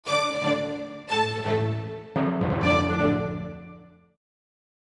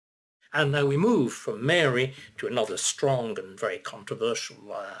And now we move from Mary to another strong and very controversial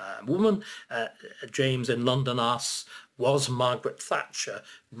woman. James in London asks, was Margaret Thatcher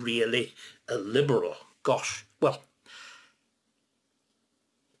really a liberal? Gosh, well,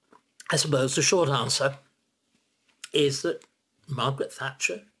 I suppose the short answer is that Margaret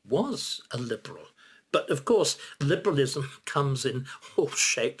Thatcher was a liberal. But of course, liberalism comes in all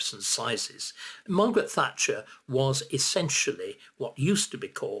shapes and sizes. Margaret Thatcher was essentially what used to be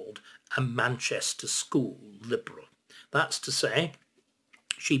called a Manchester school liberal. That's to say,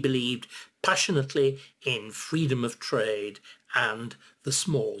 she believed passionately in freedom of trade and the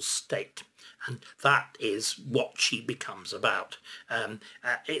small state. And that is what she becomes about.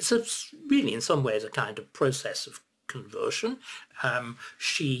 It's really, in some ways, a kind of process of conversion.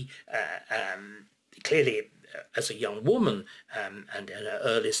 She clearly, as a young woman, and in her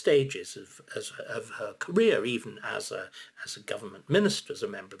early stages of her career, even as a government minister, as a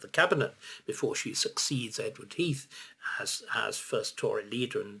member of the cabinet, before she succeeds Edward Heath as first Tory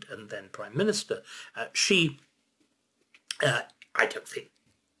leader and then Prime Minister, she, I don't think,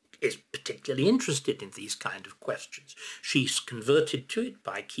 is particularly interested in these kind of questions. She's converted to it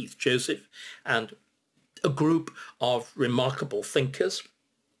by Keith Joseph and a group of remarkable thinkers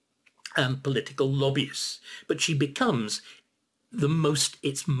and political lobbyists, but she becomes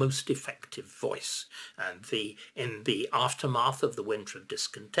its most effective voice. And in the aftermath of the Winter of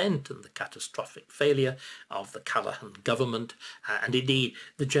Discontent and the catastrophic failure of the Callaghan government, and indeed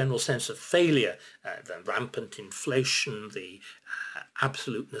the general sense of failure, the rampant inflation, the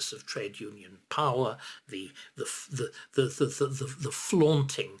absoluteness of trade union power, the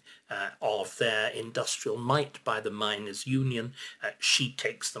flaunting of their industrial might by the miners' union, she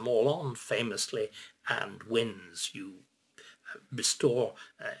takes them all on famously and wins. You restore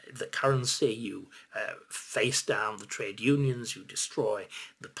the currency, you face down the trade unions, you destroy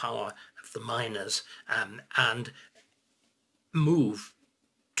the power of the miners, and move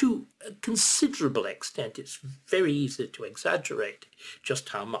to a considerable extent. It's very easy to exaggerate just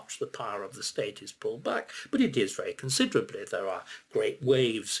how much the power of the state is pulled back, but it is very considerably. There are great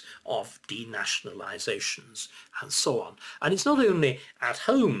waves of denationalizations and so on. And it's not only at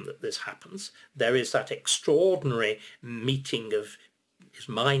home that this happens. There is that extraordinary meeting of, is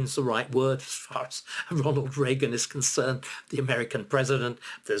mind's the right word as far as Ronald Reagan is concerned, the American president.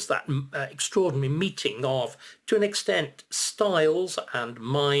 There's that extraordinary meeting of, to an extent, styles and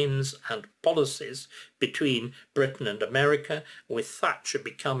minds and policies between Britain and America, with Thatcher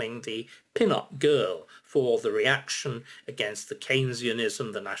becoming the pin-up girl for the reaction against the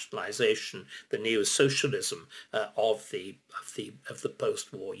Keynesianism, the nationalisation, the neo-socialism of the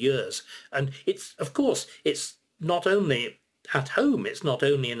post-war years. And it's, of course, it's not only at home, it's not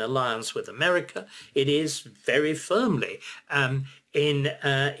only in alliance with America, it is very firmly in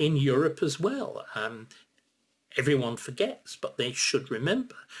Europe as well. Everyone forgets, but they should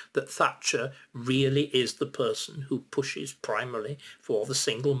remember that Thatcher really is the person who pushes primarily for the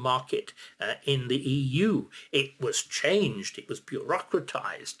single market in the EU. It was changed, it was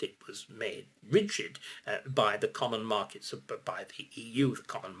bureaucratized, it was made rigid by the common markets, by the EU, the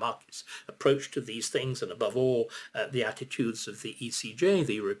common markets approach to these things, and above all the attitudes of the ECJ,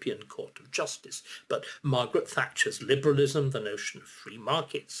 the European Court of Justice. But Margaret Thatcher's liberalism, the notion of free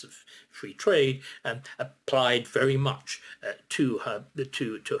markets, of free trade, applied very much to her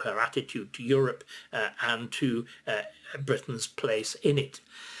attitude to Europe and to Britain's place in it.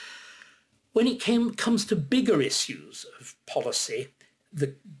 When it comes to bigger issues of policy,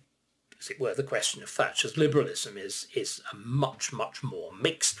 as it were, the question of Thatcher's liberalism is a much more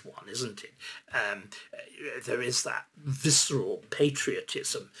mixed one, isn't it? There is that visceral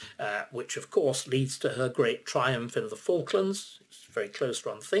patriotism, which of course leads to her great triumph in the Falklands. It's a very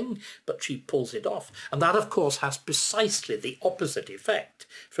close-run thing, but she pulls it off. And that, of course, has precisely the opposite effect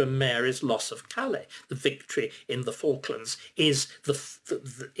from Mary's loss of Calais. The victory in the Falklands is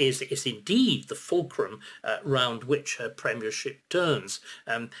indeed the fulcrum round which her premiership turns,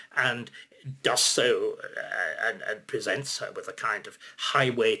 and does so and presents her with a kind of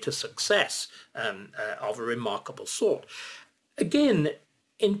highway to success of a remarkable sort. Again,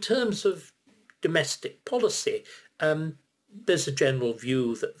 in terms of domestic policy, there's a general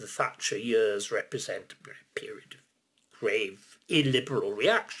view that the Thatcher years represent a period of grave illiberal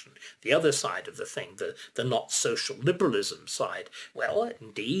reaction. The other side of the thing, the not social liberalism side, well,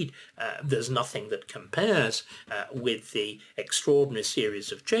 indeed, there's nothing that compares with the extraordinary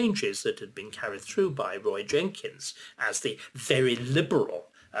series of changes that had been carried through by Roy Jenkins as the very liberal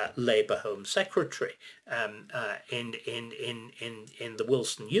Labour Home Secretary in the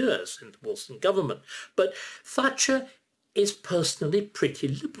Wilson years, in the Wilson government. But Thatcher is personally pretty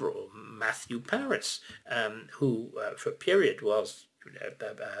liberal. Matthew Paris, who for a period was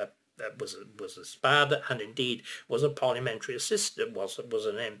was a SPAD and indeed was a parliamentary assistant, was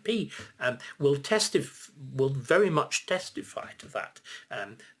an MP, will very much testify to that,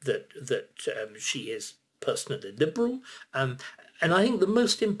 that she is personally liberal. And I think the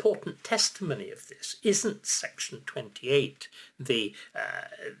most important testimony of this isn't Section 28, the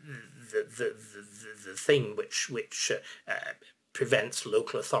thing which prevents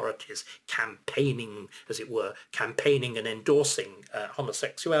local authorities campaigning, as it were, campaigning and endorsing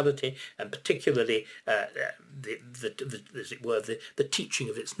homosexuality, and particularly as it were, the teaching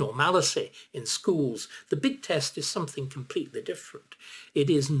of its normality in schools. The big test is something completely different. It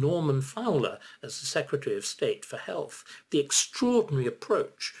is Norman Fowler, as the Secretary of State for Health, the extraordinary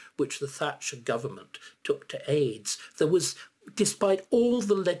approach which the Thatcher government took to AIDS. There was, despite all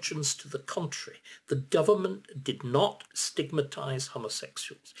the legends to the contrary, the government did not stigmatise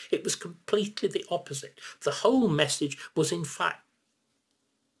homosexuals. It was completely the opposite. The whole message was in fact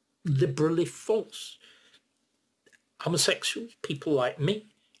liberally false. Homosexuals, people like me,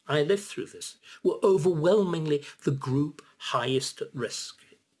 I lived through this, were overwhelmingly the group highest at risk.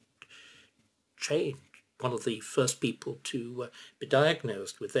 Changed. One of the first people to be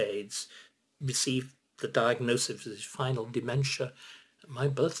diagnosed with AIDS received the diagnosis of his final dementia at my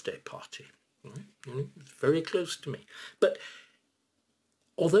birthday party. It's very close to me. But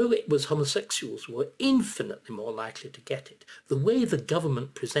although it was homosexuals who were infinitely more likely to get it, the way the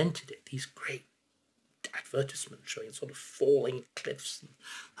government presented it, these great advertisements showing sort of falling cliffs and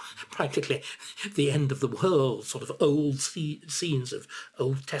practically the end of the world, sort of old scenes of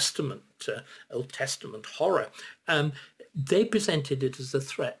Old Testament horror, they presented it as a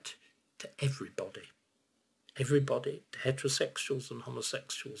threat to everybody. Everybody, heterosexuals and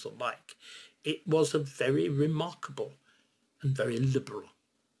homosexuals alike. It was a very remarkable and very liberal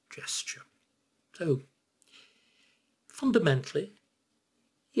gesture. So, fundamentally,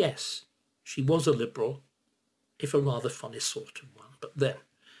 yes, she was a liberal, if a rather funny sort of one. But then,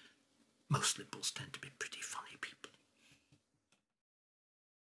 most liberals tend to be pretty funny people.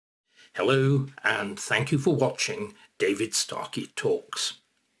 Hello, and thank you for watching David Starkey Talks.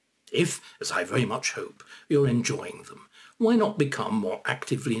 If, as I very much hope, you're enjoying them, why not become more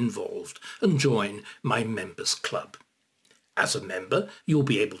actively involved and join my members club? As a member, you'll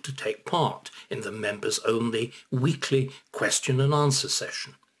be able to take part in the members-only weekly question and answer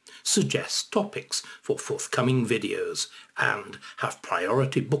session, suggest topics for forthcoming videos, and have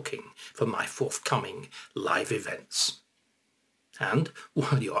priority booking for my forthcoming live events. And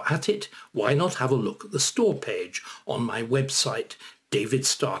while you're at it, why not have a look at the store page on my website,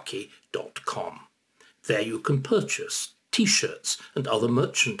 davidstarkey.com. There you can purchase t-shirts and other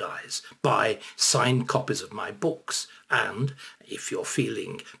merchandise, buy signed copies of my books, and, if you're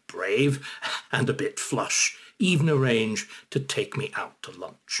feeling brave and a bit flush, even arrange to take me out to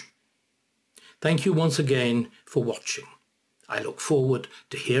lunch. Thank you once again for watching. I look forward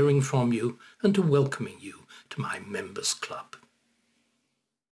to hearing from you and to welcoming you to my members club.